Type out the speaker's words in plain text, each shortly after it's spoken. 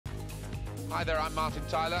Hi there, I'm Martin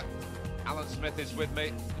Tyler. Alan Smith is with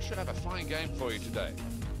me. We should have a fine game for you today.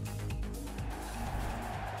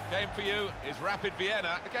 Game for you is Rapid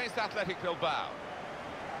Vienna against Athletic Bilbao.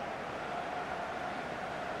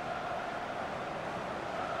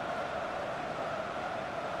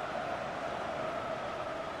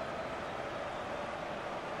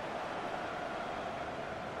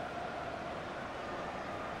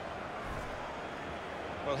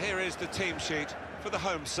 Well, here is the team sheet for the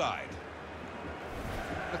home side.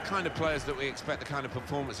 The kind of players that we expect, the kind of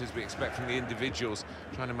performances we expect from the individuals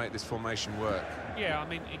trying to make this formation work. Yeah, I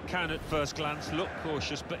mean, it can at first glance look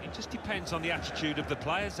cautious, but it just depends on the attitude of the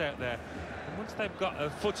players out there. And once they've got a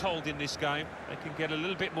foothold in this game, they can get a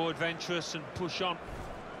little bit more adventurous and push on.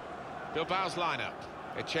 Bilbao's lineup.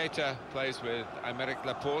 Echeta plays with Aymeric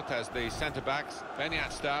Laporte as the centre-backs.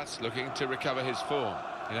 Beñat starts, looking to recover his form.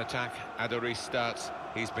 In attack, Aduriz starts.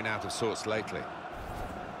 He's been out of sorts lately.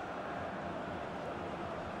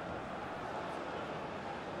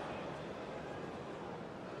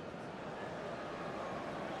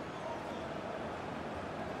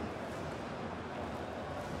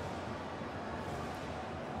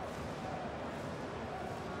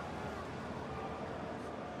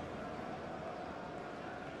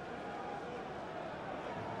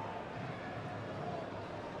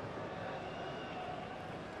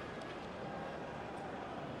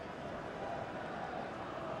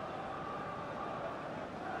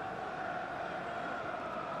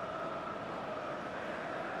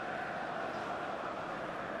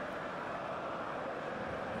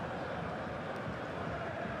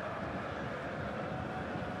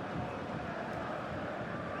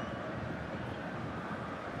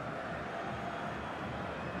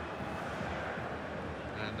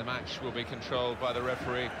 And the match will be controlled by the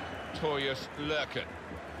referee, Torjus Lurken.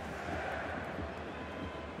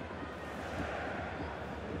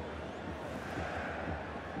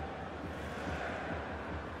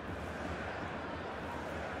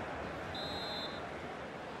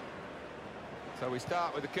 So we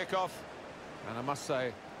start with the kickoff, and I must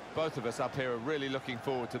say, both of us up here are really looking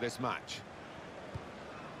forward to this match.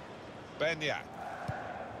 Beñat.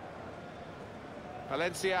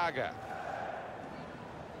 Valenciaga.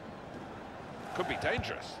 Could be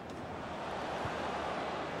dangerous.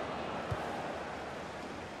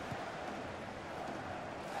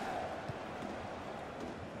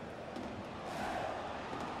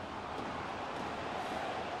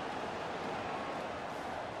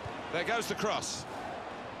 There goes the cross.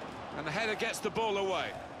 And the header gets the ball away.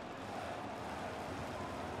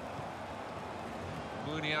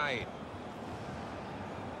 Muniain.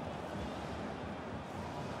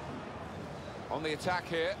 On the attack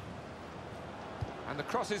here. And the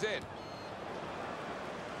cross is in.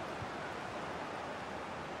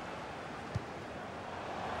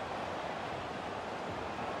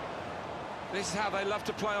 This is how they love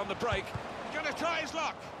to play on the break. He's going to try his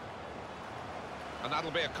luck. And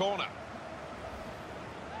that'll be a corner.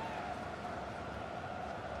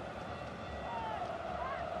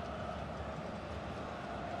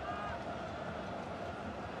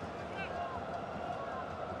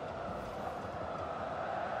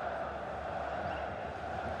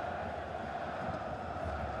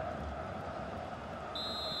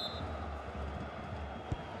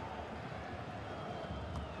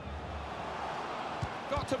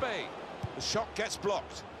 Got to be. The shot gets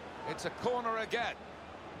blocked. It's a corner again.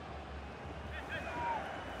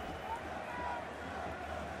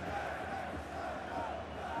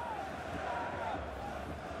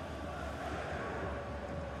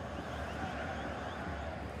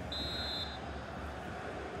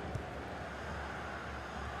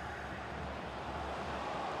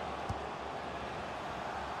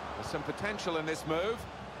 There's some potential in this move.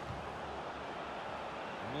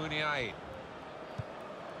 Muniain.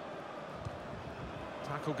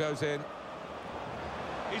 Tackle goes in.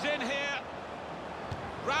 He's in here.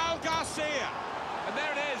 Raul Garcia. And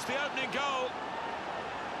there it is, the opening goal.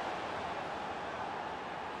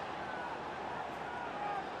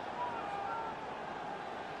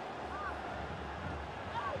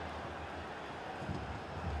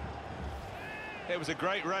 It was a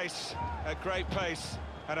great race, a great pace,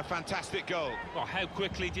 and a fantastic goal. Oh, how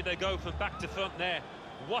quickly did they go from back to front there?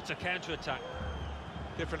 What a counter-attack.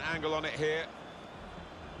 Different angle on it here.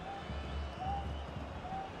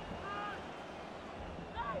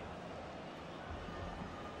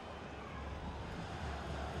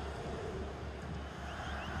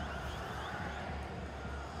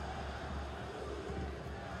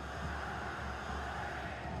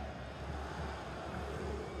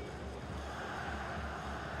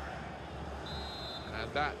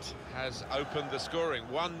 And that has opened the scoring.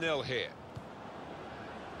 1-0 here.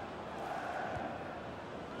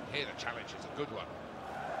 Here the challenge is a good one.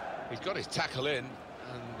 He's got his tackle in,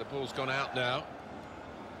 and the ball's gone out now.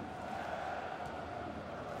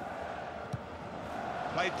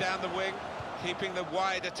 Played down the wing, keeping the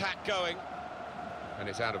wide attack going. And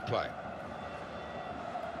it's out of play.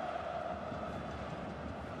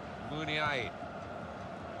 Muniain.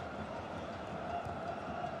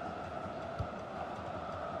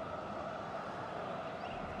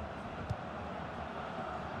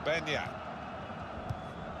 Benya.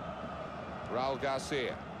 Raul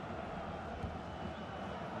Garcia.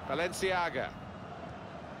 Valenciaga.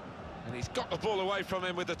 And he's got the ball away from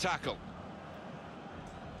him with the tackle.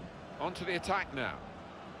 On to the attack now.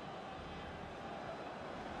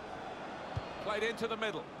 Played into the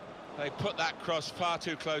middle. They put that cross far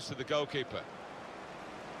too close to the goalkeeper.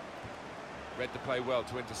 Read the play well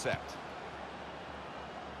to intercept.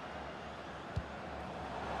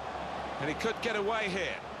 And he could get away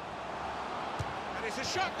here. And it's a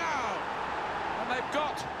shot now! And they've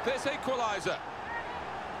got this equaliser.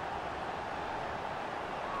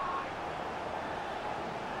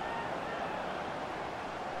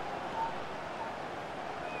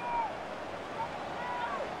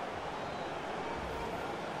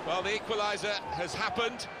 Well, the equaliser has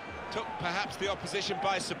happened, took perhaps the opposition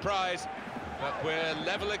by surprise, but we're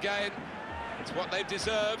level again. It's what they've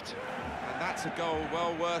deserved, and that's a goal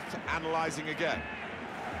well worth analysing again.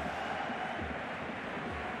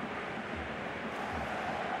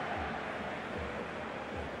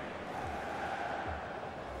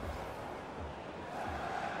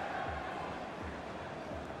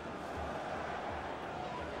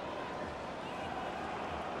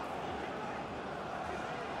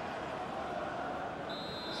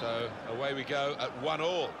 So away we go at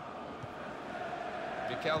 1-1.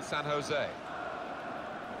 Mikel San Jose.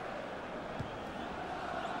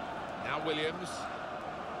 Now Williams.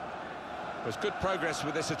 There's good progress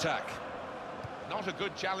with this attack. Not a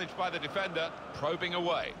good challenge by the defender, probing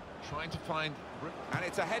away, trying to find... And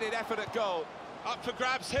it's a headed effort at goal. Up for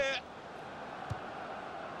grabs here.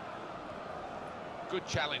 Good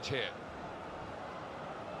challenge here.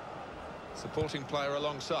 Supporting player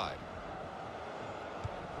alongside.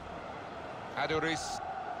 Aduriz.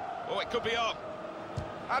 Oh, it could be on.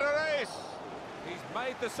 Aduriz! He's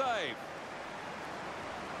made the save.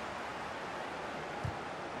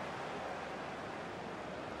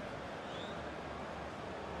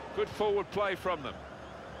 Good forward play from them.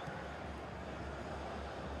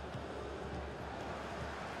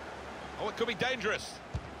 Oh, it could be dangerous.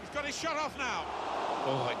 He's got his shot off now.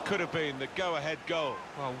 Oh, it could have been the go-ahead goal.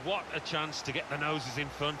 Well, what a chance to get the noses in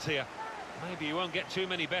front here. Maybe you won't get too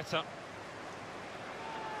many better.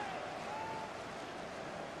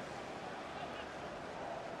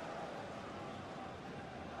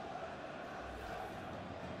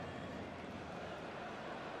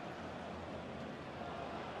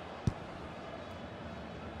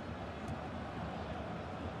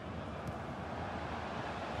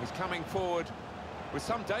 He's coming forward with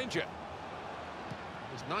some danger.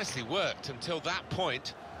 It was nicely worked until that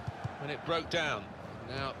point when it broke down.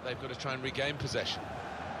 Now they've got to try and regain possession.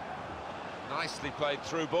 Nicely played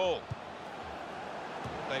through ball.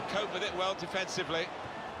 They've coped with it well defensively.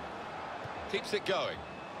 Keeps it going.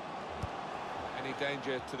 Any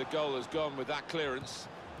danger to the goal has gone with that clearance.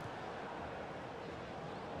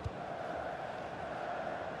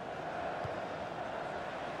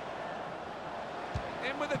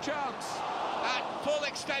 In with a chance. At full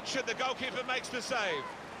extension, the goalkeeper makes the save.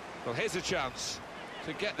 Well, here's a chance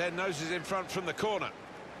to get their noses in front from the corner.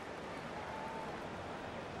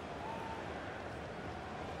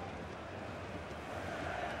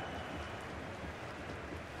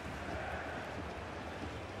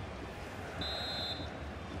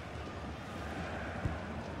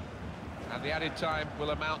 And the added time will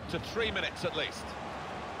amount to 3 minutes at least.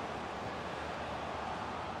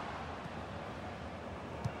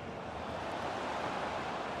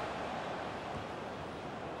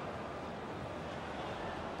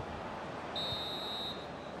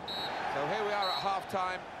 So here we are at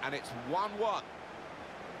half-time, and it's 1-1.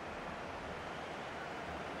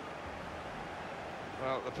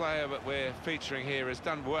 Well, the player that we're featuring here has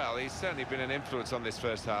done well. He's certainly been an influence on this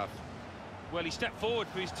first half. Well, he stepped forward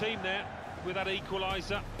for his team there with that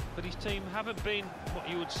equaliser, but his team haven't been, what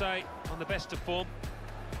you would say, on the best of form.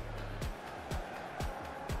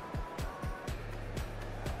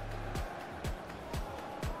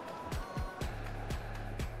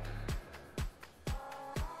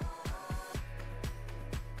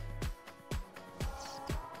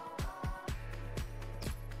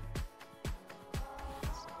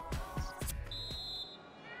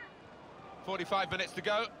 .45 minutes to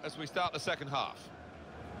go as we start the second half.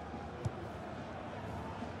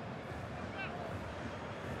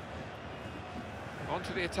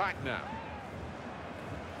 Onto the attack now.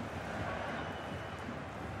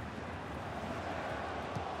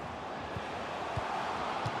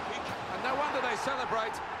 And no wonder they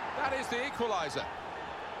celebrate. That is the equaliser.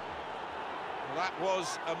 Well, that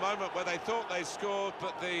was a moment where they thought they scored,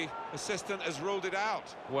 but the assistant has ruled it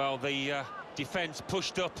out. Well, the defence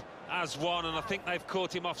pushed up as one, and I think they've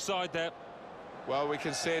caught him offside there. Well, we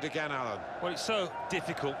can see it again, Alan. Well, it's so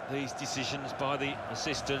difficult, these decisions by the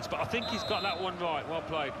assistants, but I think he's got that one right. Well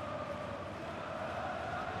played.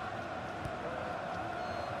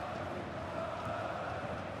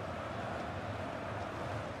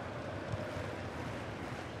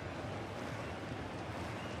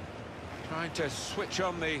 Trying to switch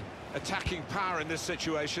on the attacking power in this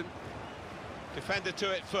situation. Defender to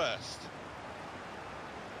it first.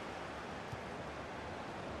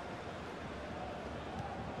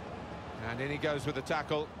 And in he goes with the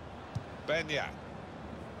tackle. Benya.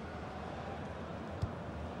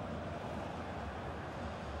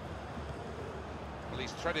 Well,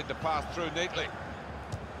 he's threaded the pass through neatly.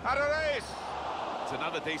 Adoris! It's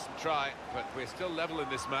another decent try, but we're still level in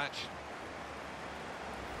this match.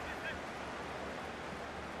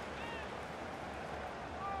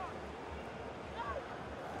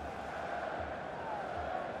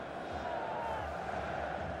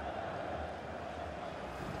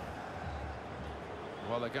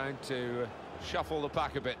 Well, they're going to shuffle the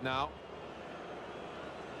pack a bit now.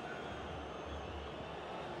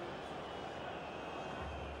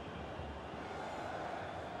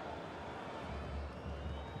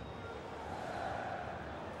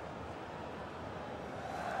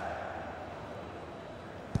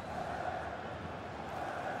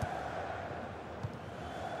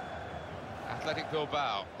 Athletic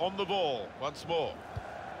Bilbao on the ball once more.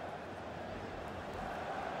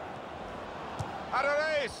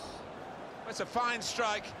 Adoris! That's a fine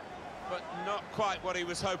strike, but not quite what he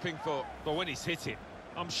was hoping for. But when he's hit it,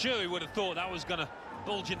 I'm sure he would have thought that was going to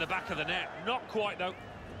bulge in the back of the net. Not quite, though.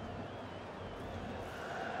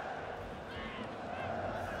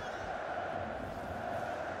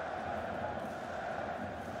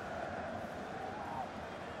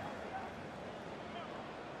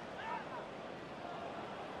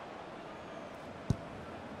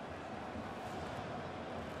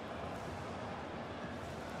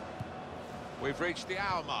 We've reached the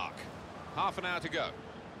hour mark. Half an hour to go.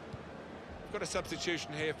 We've got a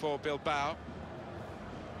substitution here for Bilbao.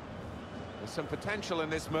 There's some potential in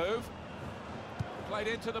this move. Played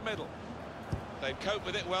into the middle. They've coped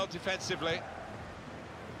with it well defensively.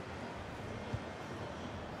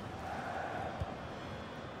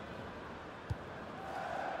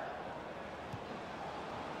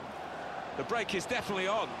 The break is definitely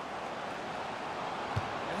on.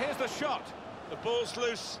 And here's the shot. The ball's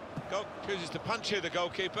loose. Chooses to punch here, the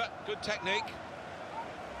goalkeeper. Good technique.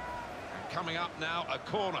 And coming up now, a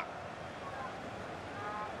corner.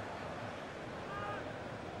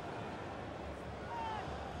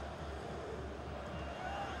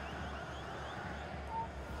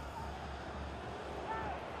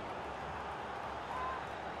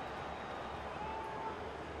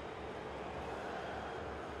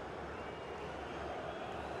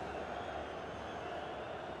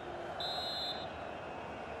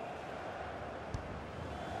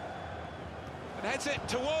 And heads it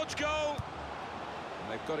towards goal.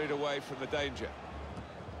 And they've got it away from the danger.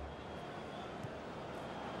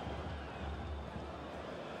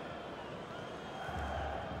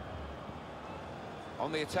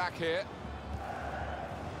 On the attack here.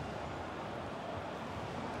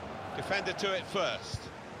 Defender to it first.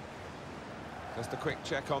 Just a quick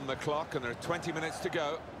check on the clock, and there are 20 minutes to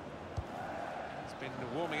go. He's been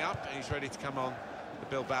warming up, and he's ready to come on, the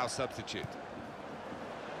Bilbao substitute.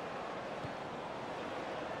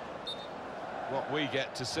 What we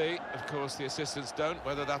get to see, of course, the assistants don't.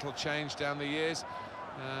 Whether that'll change down the years,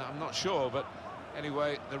 I'm not sure. But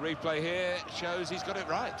anyway, the replay here shows he's got it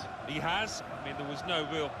right. He has. I mean, there was no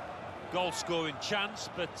real goal-scoring chance,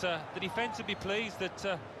 but the defence would be pleased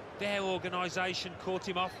that their organisation caught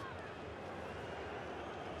him off.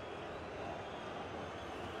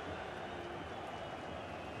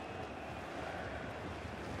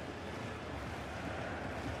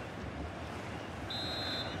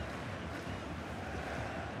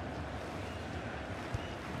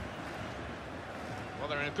 Well,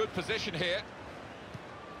 they're in a good position here.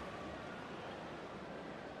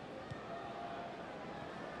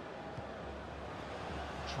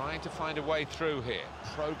 Trying to find a way through here,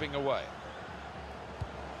 probing away.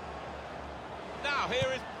 Now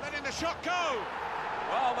here is letting the shot go.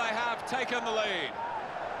 Well, they have taken the lead.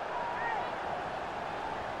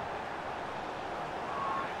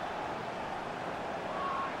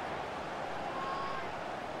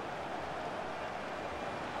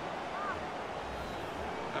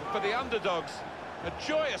 for the underdogs. A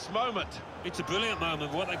joyous moment. It's a brilliant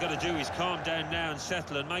moment. What they've got to do is calm down now and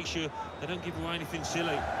settle and make sure they don't give away anything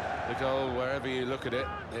silly. The goal, wherever you look at it,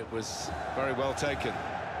 it was very well taken.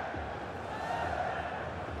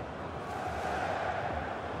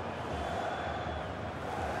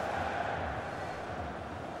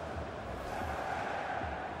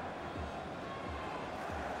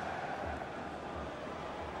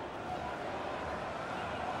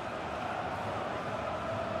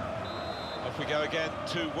 Off we go again,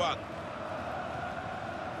 2-1.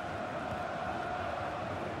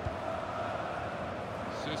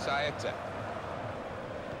 Susaeta.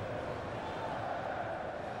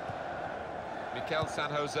 Mikel San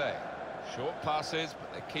Jose. Short passes,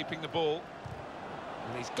 but they're keeping the ball.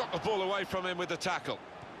 And he's got the ball away from him with the tackle.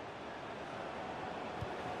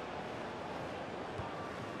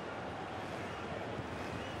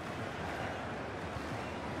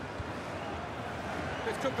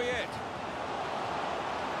 This could be it.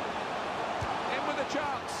 In with a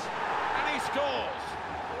chance, and he scores.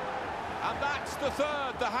 And that's the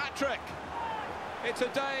third, the hat-trick. It's a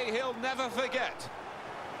day he'll never forget.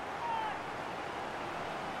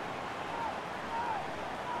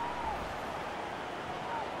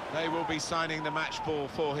 They will be signing the match ball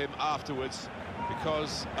for him afterwards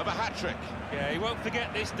because of a hat-trick. Yeah, he won't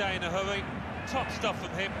forget this day in a hurry. Top stuff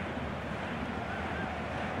from him.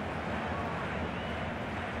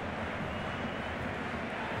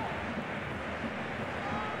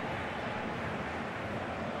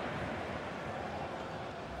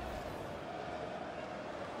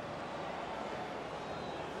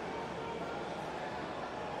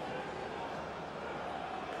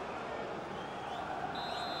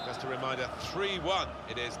 Just a reminder, 3-1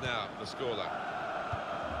 it is now, the scoreline.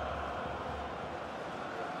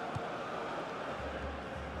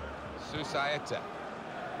 Susaeta.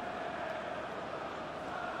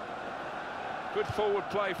 Good forward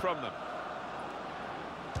play from them.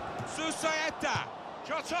 Susaeta!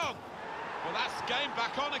 Shot on! Well, that's game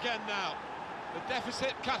back on again now. The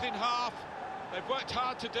deficit cut in half. They've worked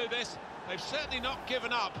hard to do this. They've certainly not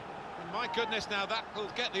given up. And my goodness, now that will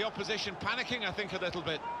get the opposition panicking, I think, a little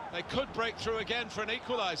bit. They could break through again for an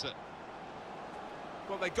equaliser.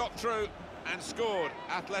 Well, they got through and scored.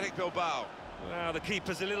 Athletic Bilbao. Well, the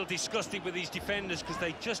keeper's a little disgusted with these defenders because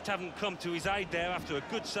they just haven't come to his aid there after a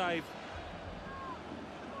good save.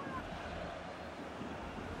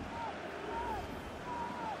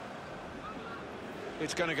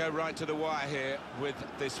 It's going to go right to the wire here with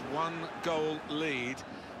this one-goal lead.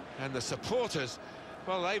 And the supporters,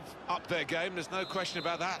 well, they've upped their game, there's no question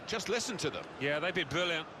about that. Just listen to them. Yeah, they've been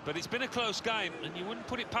brilliant, but it's been a close game, and you wouldn't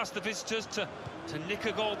put it past the visitors to nick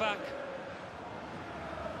a goal back.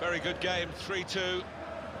 Very good game, 3-2.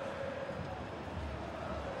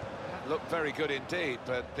 Looked very good indeed,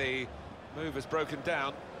 but the move has broken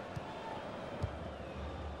down.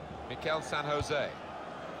 Mikel San Jose.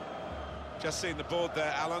 Just seen the board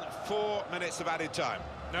there, Alan. 4 minutes of added time.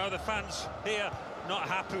 No, the fans here not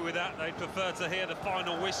happy with that. They'd prefer to hear the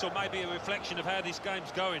final whistle, maybe a reflection of how this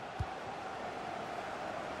game's going.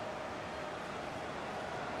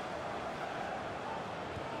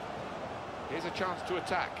 Here's a chance to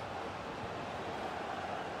attack.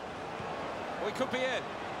 Well, he could be in.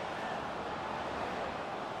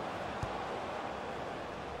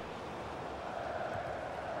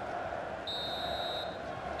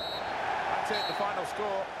 That's it, the final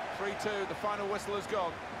score. 3-2, the final whistle has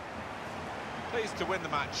gone. Pleased to win the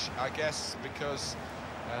match, I guess, because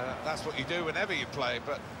that's what you do whenever you play,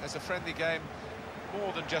 but as a friendly game,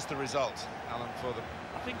 more than just the result, Alan, for them.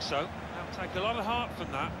 I think so. They'll take a lot of heart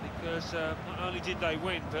from that, because not only did they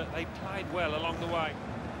win, but they played well along the way.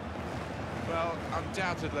 Well,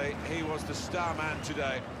 undoubtedly, he was the star man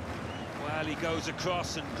today. Well, he goes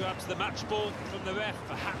across and grabs the match ball from the ref,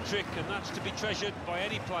 a hat-trick, and that's to be treasured by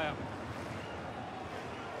any player.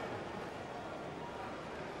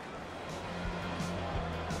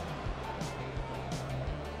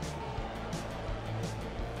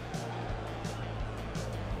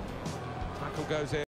 Tackle goes in.